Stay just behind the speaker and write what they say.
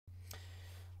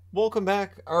Welcome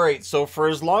back. All right, so for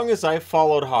as long as I've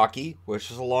followed hockey,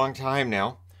 which is a long time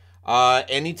now,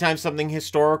 anytime something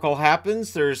historical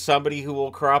happens, there's somebody who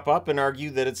will crop up and argue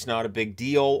that it's not a big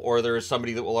deal, or there's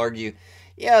somebody that will argue,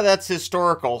 yeah, that's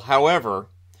historical. However,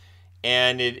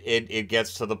 and it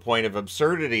gets to the point of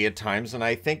absurdity at times, and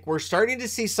I think we're starting to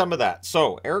see some of that.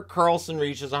 So, Erik Karlsson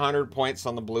reaches 100 points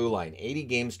on the blue line, 80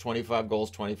 games, 25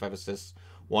 goals, 25 assists,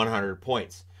 100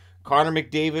 points. Connor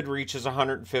McDavid reaches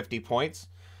 150 points.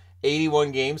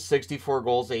 81 games, 64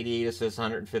 goals, 88 assists,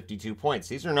 152 points.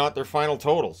 These are not their final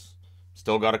totals.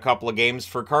 Still got a couple of games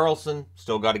for Karlsson.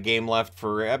 Still got a game left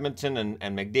for Edmonton and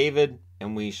McDavid,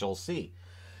 and we shall see.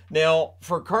 Now,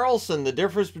 for Karlsson, the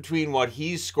difference between what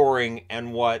he's scoring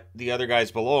and what the other guys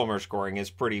below him are scoring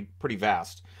is pretty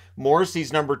vast.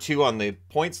 Morrissey's number 2 on the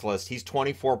points list. He's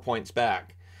 24 points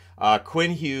back.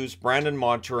 Quinn Hughes, Brandon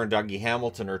Montour, and Dougie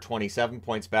Hamilton are 27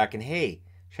 points back. And hey,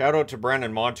 shout out to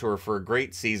Brandon Montour for a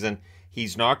great season.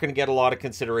 He's not going to get a lot of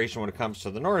consideration when it comes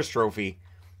to the Norris Trophy,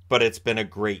 but it's been a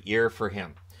great year for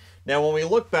him. Now, when we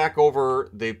look back over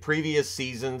the previous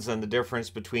seasons and the difference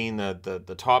between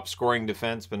the top scoring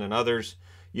defensemen and others,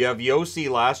 you have Yossi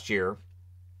last year,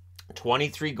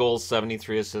 23 goals,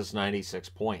 73 assists, 96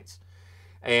 points.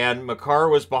 And Makar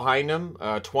was behind him,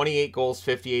 28 goals,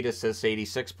 58 assists,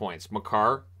 86 points.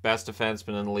 Makar, best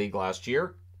defenseman in the league last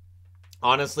year.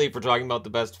 Honestly, if we're talking about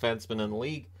the best defenseman in the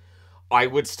league, I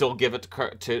would still give it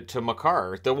to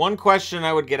Makar. The one question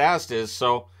I would get asked is,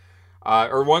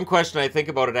 or one question I think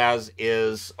about it as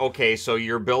is, okay, so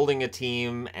you're building a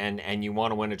team and you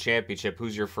want to win a championship.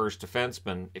 Who's your first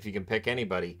defenseman? If you can pick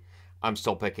anybody, I'm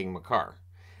still picking Makar.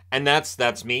 And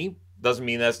that's me. Doesn't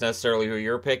mean that's necessarily who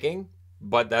you're picking,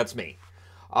 but that's me.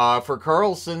 For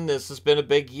Karlsson, this has been a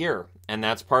big year, and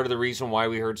that's part of the reason why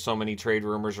we heard so many trade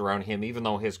rumors around him, even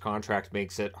though his contract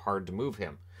makes it hard to move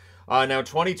him. Now,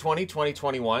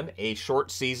 2020-2021, a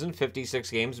short season, 56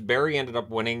 games. Barrie ended up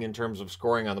winning in terms of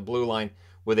scoring on the blue line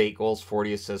with 8 goals,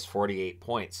 40 assists, 48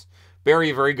 points.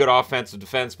 Barrie, a very good offensive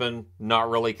defenseman, not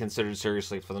really considered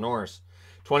seriously for the Norris.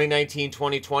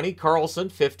 2019-2020, Karlsson,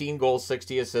 15 goals,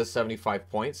 60 assists, 75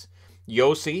 points.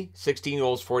 Yossi, 16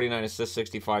 goals, 49 assists,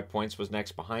 65 points, was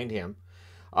next behind him.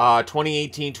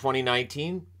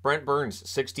 2018-2019, Brent Burns,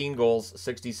 16 goals,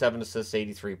 67 assists,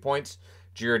 83 points.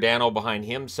 Giordano behind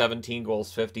him, 17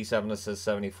 goals, 57 assists,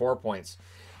 74 points.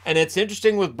 And it's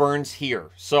interesting with Burns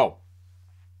here. So,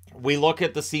 we look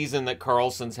at the season that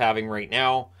Karlsson's having right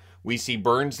now. We see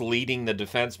Burns leading the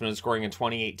defenseman in scoring in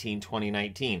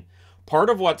 2018-2019. Part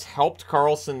of what's helped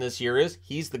Karlsson this year is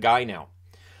he's the guy now.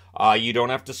 You don't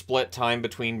have to split time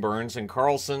between Burns and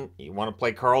Karlsson. You want to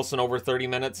play Karlsson over 30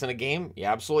 minutes in a game? You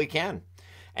absolutely can.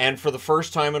 And for the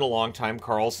first time in a long time,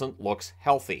 Karlsson looks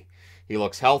healthy. He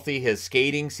looks healthy. His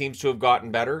skating seems to have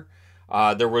gotten better.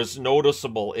 There was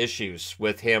noticeable issues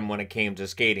with him when it came to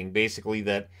skating. Basically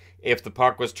that if the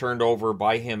puck was turned over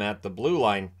by him at the blue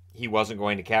line, he wasn't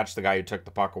going to catch the guy who took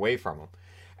the puck away from him.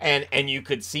 And you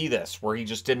could see this, where he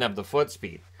just didn't have the foot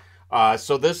speed.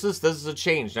 So this is a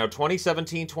change. Now,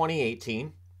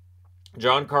 2017-2018,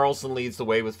 John Karlsson leads the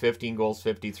way with 15 goals,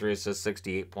 53 assists,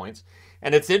 68 points.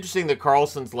 And it's interesting that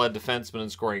Karlsson's led defenseman in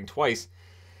scoring twice.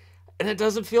 And it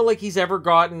doesn't feel like he's ever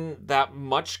gotten that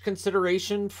much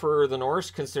consideration for the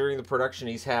Norris, considering the production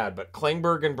he's had. But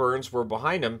Klingberg and Burns were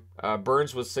behind him.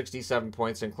 Burns was 67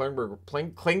 points, and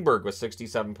Klingberg was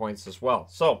 67 points as well.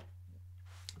 So,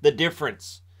 the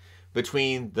difference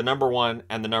between the number 1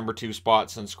 and the number 2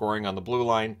 spots in scoring on the blue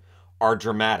line are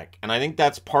dramatic. And I think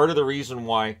that's part of the reason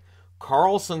why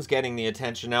Karlsson's getting the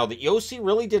attention now that Yossi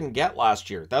really didn't get last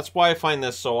year. That's why I find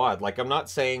this so odd. Like, I'm not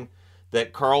saying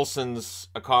that Karlsson's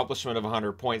accomplishment of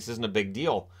 100 points isn't a big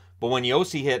deal. But when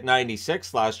Yossi hit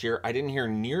 96 last year, I didn't hear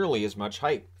nearly as much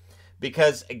hype.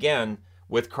 Because, again,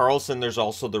 with Karlsson, there's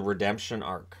also the redemption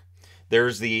arc.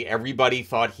 There's the everybody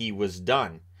thought he was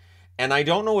done. And I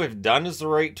don't know if done is the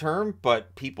right term,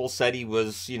 but people said he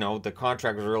was, the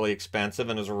contract was really expensive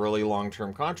and it was a really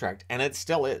long-term contract. And it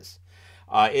still is.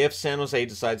 If San Jose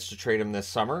decides to trade him this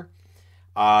summer,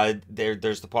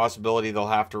 there's the possibility they'll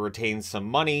have to retain some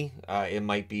money. It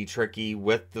might be tricky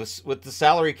with the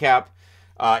salary cap,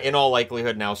 in all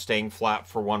likelihood now staying flat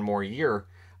for one more year.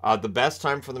 The best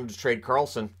time for them to trade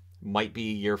Karlsson might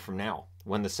be a year from now,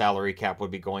 when the salary cap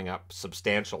would be going up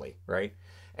substantially, right?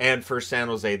 And for San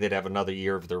Jose, they'd have another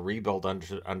year of their rebuild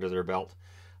under their belt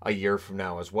a year from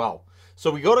now as well. So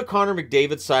we go to Connor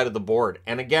McDavid's side of the board.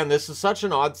 And again, this is such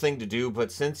an odd thing to do, but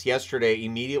since yesterday,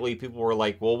 immediately people were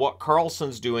like, well, what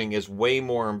Karlsson's doing is way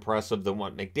more impressive than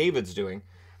what McDavid's doing.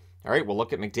 All right, we'll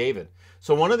look at McDavid.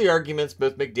 So one of the arguments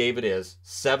with McDavid is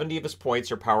 70 of his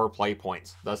points are power play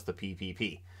points. That's the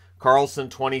PPP. Karlsson,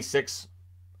 26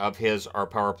 of his are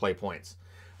power play points.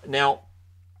 Now,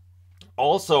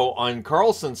 also on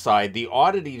Karlsson's side, the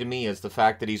oddity to me is the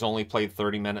fact that he's only played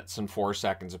 30 minutes and 4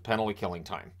 seconds of penalty killing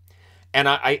time. And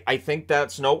I think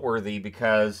that's noteworthy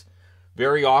because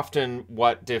very often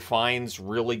what defines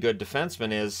really good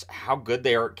defensemen is how good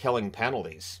they are at killing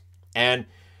penalties. And,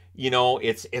 you know,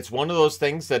 it's one of those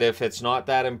things that if it's not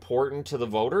that important to the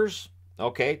voters,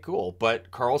 okay, cool.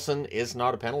 But Karlsson is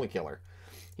not a penalty killer.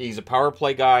 He's a power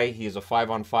play guy. He's a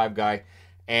 5-on-5 guy.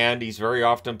 And he's very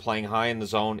often playing high in the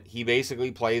zone. He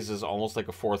basically plays as almost like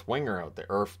a fourth winger out there,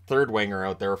 or third winger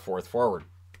out there, fourth forward.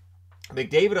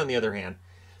 McDavid, on the other hand,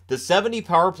 the 70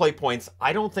 power play points,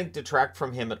 I don't think detract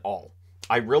from him at all.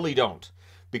 I really don't,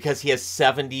 because he has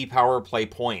 70 power play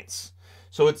points.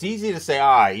 So it's easy to say,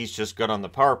 he's just good on the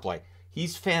power play.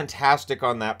 He's fantastic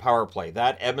on that power play.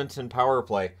 That Edmonton power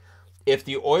play, if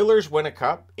the Oilers win a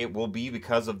cup, it will be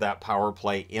because of that power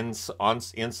play in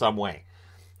some way.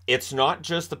 It's not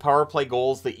just the power play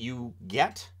goals that you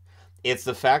get. It's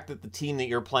the fact that the team that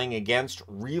you're playing against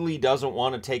really doesn't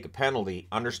want to take a penalty,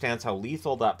 understands how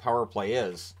lethal that power play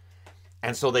is,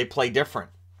 and so they play different,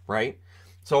 right?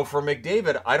 So for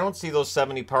McDavid, I don't see those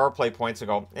 70 power play points and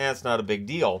go, it's not a big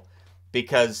deal,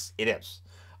 because it is.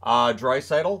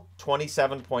 Draisaitl,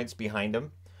 27 points behind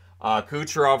him.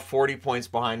 Kucherov, 40 points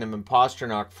behind him, and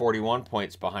Pastrnak, 41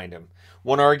 points behind him.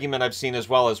 One argument I've seen as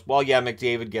well is, well, yeah,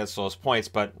 McDavid gets those points,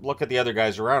 but look at the other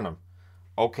guys around him.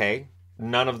 Okay,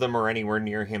 none of them are anywhere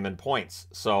near him in points.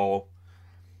 So,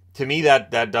 to me,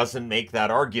 that doesn't make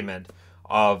that argument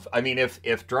of, I mean, if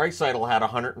Draisaitl had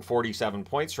 147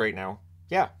 points right now,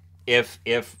 yeah. If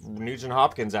Nugent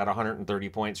Hopkins had 130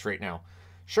 points right now,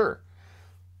 sure.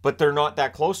 But they're not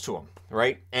that close to him,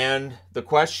 right? And the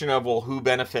question of, well, who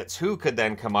benefits who could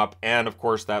then come up, and of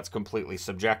course, that's completely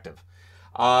subjective.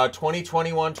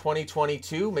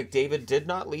 2021-2022, McDavid did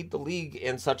not lead the league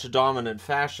in such a dominant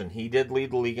fashion. He did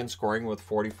lead the league in scoring with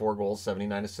 44 goals,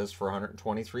 79 assists for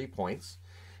 123 points.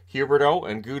 Huberdeau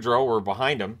and Gaudreau were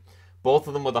behind him, both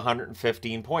of them with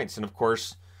 115 points. And of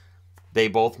course, they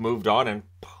both moved on. And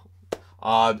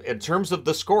in terms of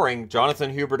the scoring,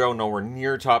 Jonathan Huberdeau nowhere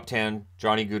near top 10.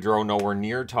 Johnny Gaudreau nowhere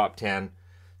near top 10.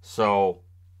 So,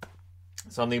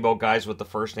 something about guys with the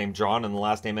first name John and the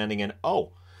last name ending in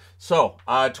O. So,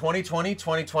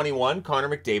 2020-2021, Connor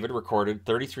McDavid recorded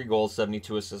 33 goals,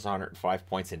 72 assists, 105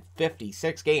 points in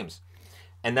 56 games.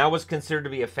 And that was considered to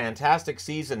be a fantastic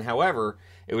season. However,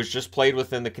 it was just played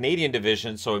within the Canadian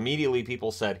division, so immediately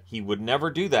people said he would never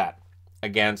do that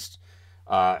against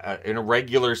in a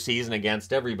regular season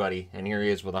against everybody. And here he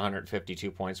is with 152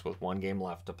 points with 1 game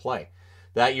left to play.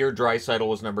 That year, Draisaitl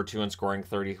was number 2 in scoring,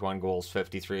 31 goals,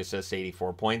 53 assists,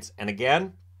 84 points. And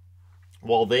again,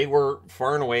 while they were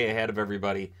far and away ahead of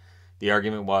everybody, the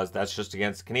argument was that's just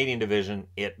against the Canadian division.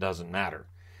 It doesn't matter.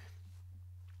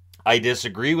 I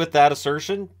disagree with that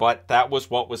assertion, but that was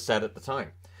what was said at the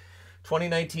time.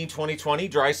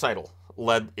 2019-2020, Draisaitl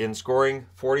led in scoring,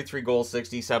 43 goals,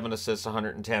 67 assists,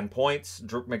 110 points.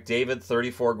 McDavid,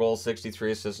 34 goals,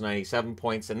 63 assists, 97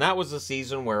 points. And that was a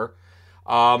season where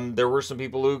there were some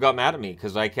people who got mad at me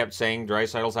because I kept saying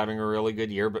Draisaitl's having a really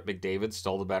good year, but McDavid's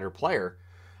still the better player.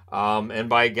 And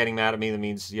by getting mad at me, that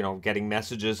means, you know, getting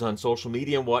messages on social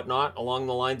media and whatnot along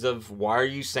the lines of, why are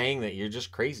you saying that? You're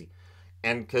just crazy.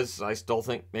 And because I still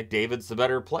think McDavid's the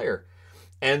better player.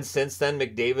 And since then,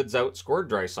 McDavid's outscored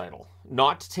Draisaitl.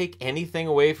 Not to take anything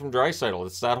away from Draisaitl.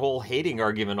 It's that whole hating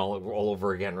argument all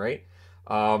over again, right?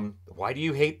 Why do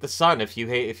you hate the sun if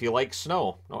you like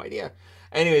snow? No idea.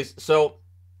 Anyways, so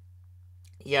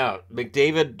yeah,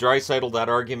 McDavid, Draisaitl, that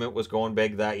argument was going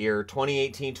big that year.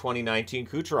 2018-2019,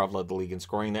 Kucherov led the league in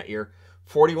scoring that year.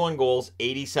 41 goals,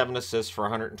 87 assists for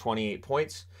 128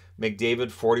 points. McDavid,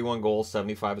 41 goals,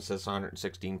 75 assists,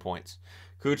 116 points.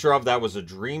 Kucherov, that was a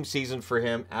dream season for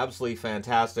him. Absolutely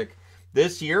fantastic.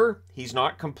 This year, he's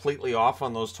not completely off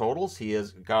on those totals. He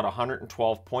has got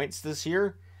 112 points this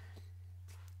year.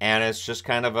 And it's just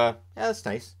kind of a, yeah, that's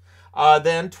nice.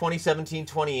 Then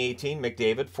 2017-2018,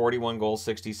 McDavid, 41 goals,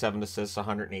 67 assists,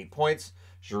 108 points.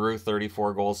 Giroux,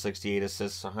 34 goals, 68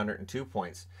 assists, 102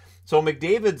 points. So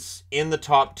McDavid's in the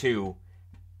top 2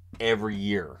 every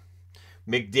year.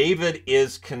 McDavid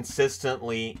is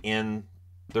consistently in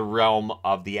the realm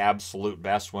of the absolute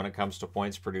best when it comes to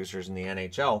points producers in the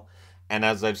NHL. And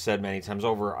as I've said many times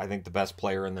over, I think the best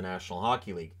player in the National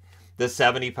Hockey League. The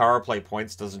 70 power play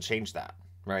points doesn't change that,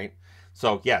 right?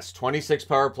 So yes, 26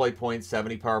 power play points,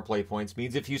 70 power play points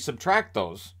means if you subtract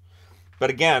those, But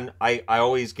again, I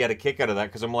always get a kick out of that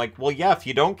because I'm like, well, yeah, if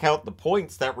you don't count the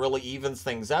points, that really evens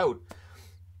things out.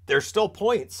 There's still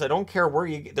points. I don't care where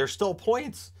you get, there's still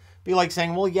points. Be like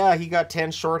saying, well, yeah, he got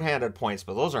 10 shorthanded points,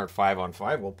 but those aren't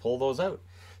 5-on-5. We'll pull those out.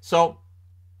 So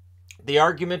the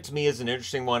argument to me is an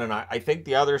interesting one, and I think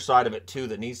the other side of it, too,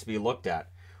 that needs to be looked at.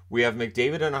 We have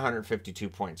McDavid at 152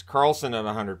 points, Karlsson at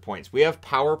 100 points. We have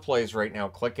power plays right now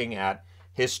clicking at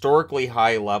historically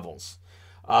high levels.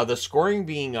 The scoring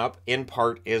being up, in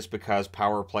part, is because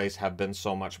power plays have been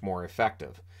so much more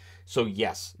effective. So,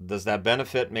 yes, does that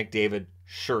benefit McDavid?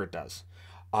 Sure it does.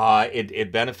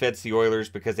 It benefits the Oilers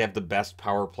because they have the best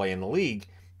power play in the league,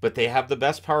 but they have the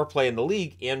best power play in the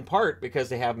league in part because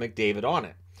they have McDavid on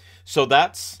it. So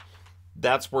that's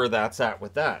where that's at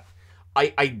with that.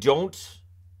 I don't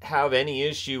have any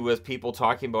issue with people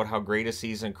talking about how great a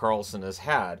season Karlsson has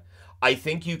had. I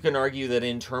think you can argue that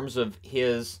in terms of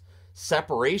his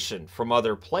separation from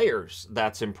other players,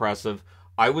 that's impressive.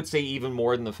 I would say even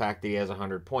more than the fact that he has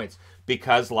 100 points,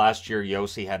 because last year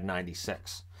Yossi had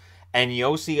 96. And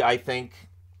Yossi, I think,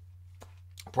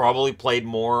 probably played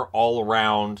more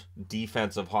all-around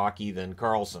defensive hockey than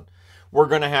Karlsson. We're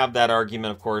going to have that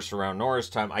argument, of course, around Norris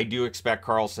time. I do expect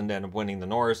Karlsson to end up winning the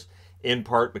Norris, in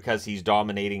part because he's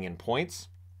dominating in points.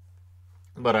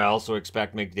 But I also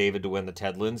expect McDavid to win the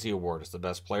Ted Lindsay Award as the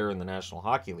best player in the National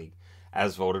Hockey League,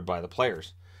 as voted by the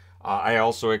players. I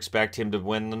also expect him to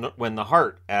win the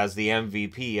Hart as the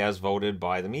MVP, as voted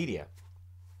by the media.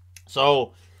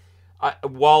 So,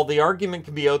 while the argument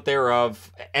can be out there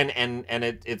of, and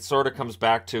it sort of comes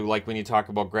back to like when you talk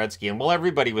about Gretzky, and well,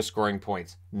 everybody was scoring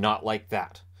points. Not like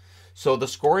that. So the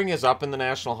scoring is up in the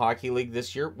National Hockey League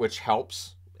this year, which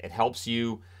helps. It helps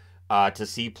you to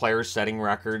see players setting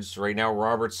records. Right now,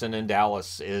 Robertson in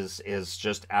Dallas is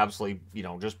just absolutely,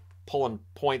 just pulling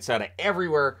points out of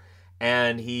everywhere.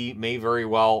 And he may very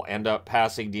well end up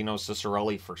passing Dino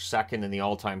Ciccarelli for second in the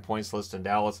all-time points list in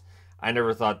Dallas. I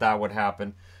never thought that would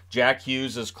happen. Jack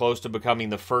Hughes is close to becoming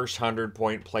the first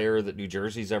 100-point player that New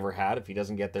Jersey's ever had. If he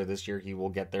doesn't get there this year, he will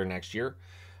get there next year.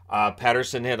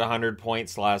 Pettersson hit 100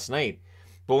 points last night.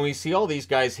 But when we see all these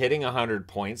guys hitting 100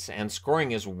 points and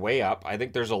scoring is way up, I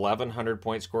think there's 11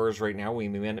 100-point scorers right now. We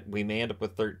may end up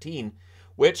with 13,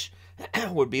 which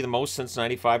would be the most since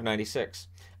 95-96.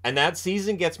 And that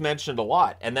season gets mentioned a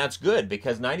lot, and that's good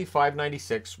because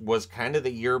 95-96 was kind of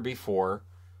the year before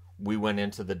we went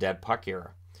into the dead puck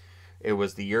era. It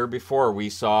was the year before we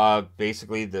saw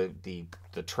basically the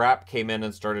trap came in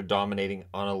and started dominating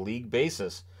on a league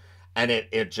basis, and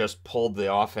it just pulled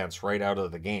the offense right out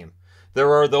of the game.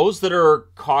 There are those that are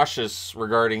cautious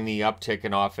regarding the uptick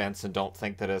in offense and don't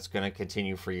think that it's going to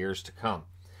continue for years to come.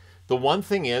 The one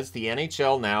thing is the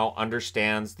NHL now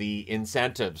understands the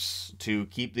incentives to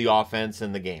keep the offense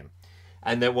in the game.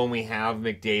 And that when we have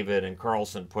McDavid and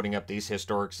Karlsson putting up these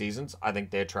historic seasons, I think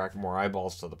they attract more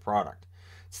eyeballs to the product.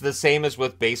 It's the same as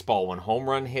with baseball. When home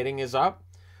run hitting is up,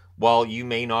 while you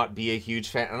may not be a huge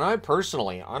fan, and I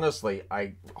personally, honestly,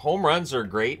 home runs are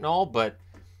great and all, but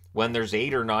when there's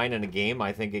 8 or 9 in a game,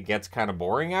 I think it gets kind of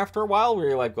boring after a while where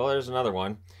you're like, well, there's another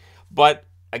one. But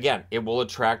again, it will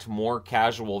attract more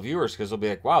casual viewers because they'll be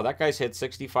like, wow, that guy's hit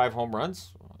 65 home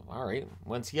runs. All right,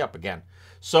 when's he up again?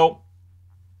 So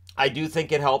I do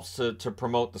think it helps to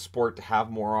promote the sport to have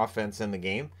more offense in the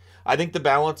game. I think the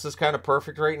balance is kind of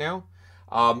perfect right now.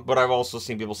 But I've also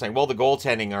seen people saying, well, the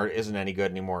goaltending isn't any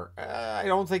good anymore. I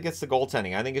don't think it's the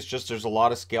goaltending. I think it's just there's a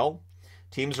lot of skill.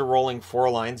 Teams are rolling 4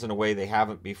 lines in a way they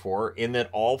haven't before, in that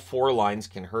all 4 lines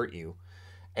can hurt you.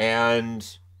 And,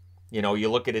 you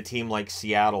look at a team like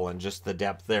Seattle and just the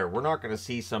depth there. We're not going to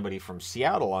see somebody from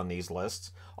Seattle on these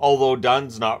lists, although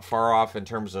Dunn's not far off in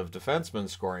terms of defenseman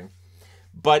scoring.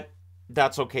 But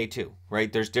that's okay too,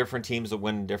 right? There's different teams that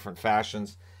win in different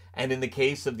fashions. And in the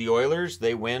case of the Oilers,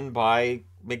 they win by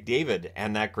McDavid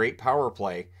and that great power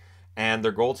play. And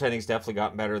their goaltending's definitely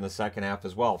gotten better in the second half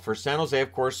as well. For San Jose,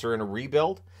 of course, they're in a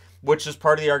rebuild, which is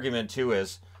part of the argument too,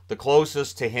 is the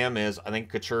closest to him is, I think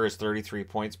Couture is 33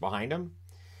 points behind him.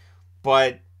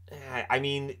 But, I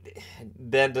mean,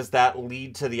 then does that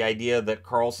lead to the idea that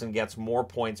Karlsson gets more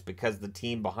points because the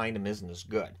team behind him isn't as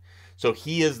good? So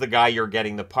he is the guy you're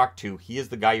getting the puck to. He is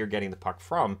the guy you're getting the puck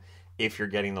from if you're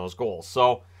getting those goals.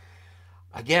 So,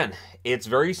 again, it's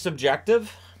very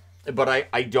subjective, but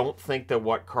I don't think that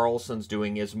what Karlsson's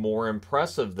doing is more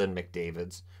impressive than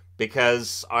McDavid's,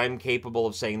 because I'm capable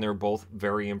of saying they're both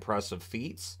very impressive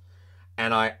feats,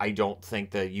 and I don't think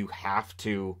that you have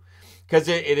to, because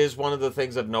it is one of the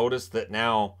things I've noticed that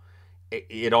now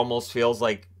it almost feels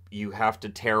like you have to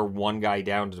tear one guy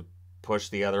down to push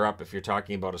the other up if you're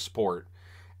talking about a sport,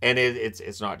 and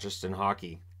it's not just in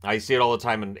hockey. I see it all the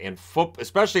time in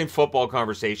especially in football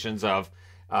conversations of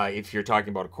if you're talking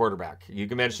about a quarterback. You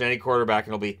can mention any quarterback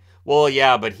and it'll be, well,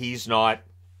 yeah, but he's not,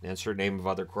 insert name of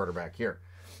other quarterback here.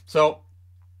 So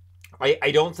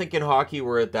I don't think in hockey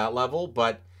we're at that level,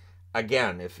 but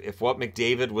again, if what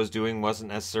McDavid was doing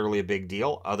wasn't necessarily a big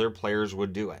deal, other players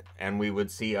would do it, and we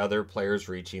would see other players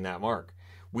reaching that mark.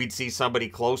 We'd see somebody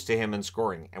close to him in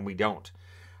scoring, and we don't.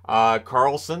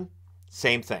 Karlsson,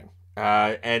 same thing.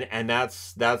 And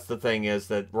that's the thing, is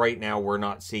that right now we're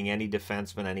not seeing any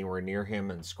defenseman anywhere near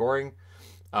him in scoring.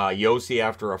 Yossi,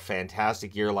 after a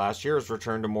fantastic year last year, has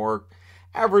returned to more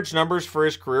average numbers for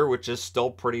his career, which is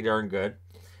still pretty darn good.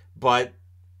 But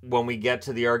when we get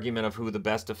to the argument of who the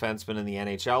best defenseman in the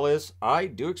NHL is, I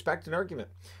do expect an argument.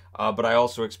 But I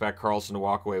also expect Karlsson to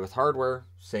walk away with hardware,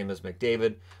 same as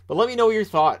McDavid. But let me know your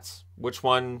thoughts. Which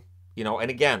one, and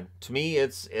again, to me,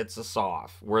 it's a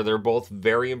saw-off, where they're both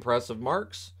very impressive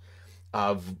marks,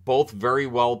 both very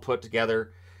well put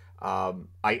together.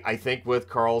 I think with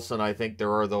Karlsson, I think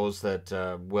there are those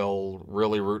that will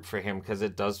really root for him, because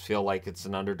it does feel like it's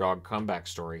an underdog comeback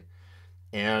story.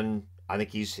 And I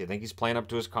think he's playing up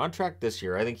to his contract this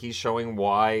year. I think he's showing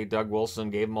why Doug Wilson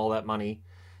gave him all that money.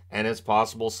 And it's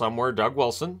possible somewhere Doug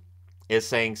Wilson is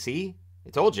saying, see, I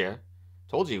told you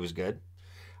he was good.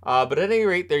 But at any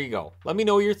rate, there you go. Let me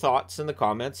know your thoughts in the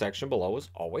comment section below, as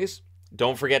always.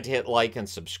 Don't forget to hit like and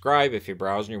subscribe if you're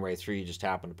browsing your way through, you just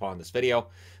happened upon this video.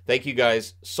 Thank you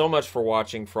guys so much for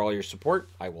watching, for all your support.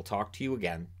 I will talk to you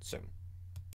again soon.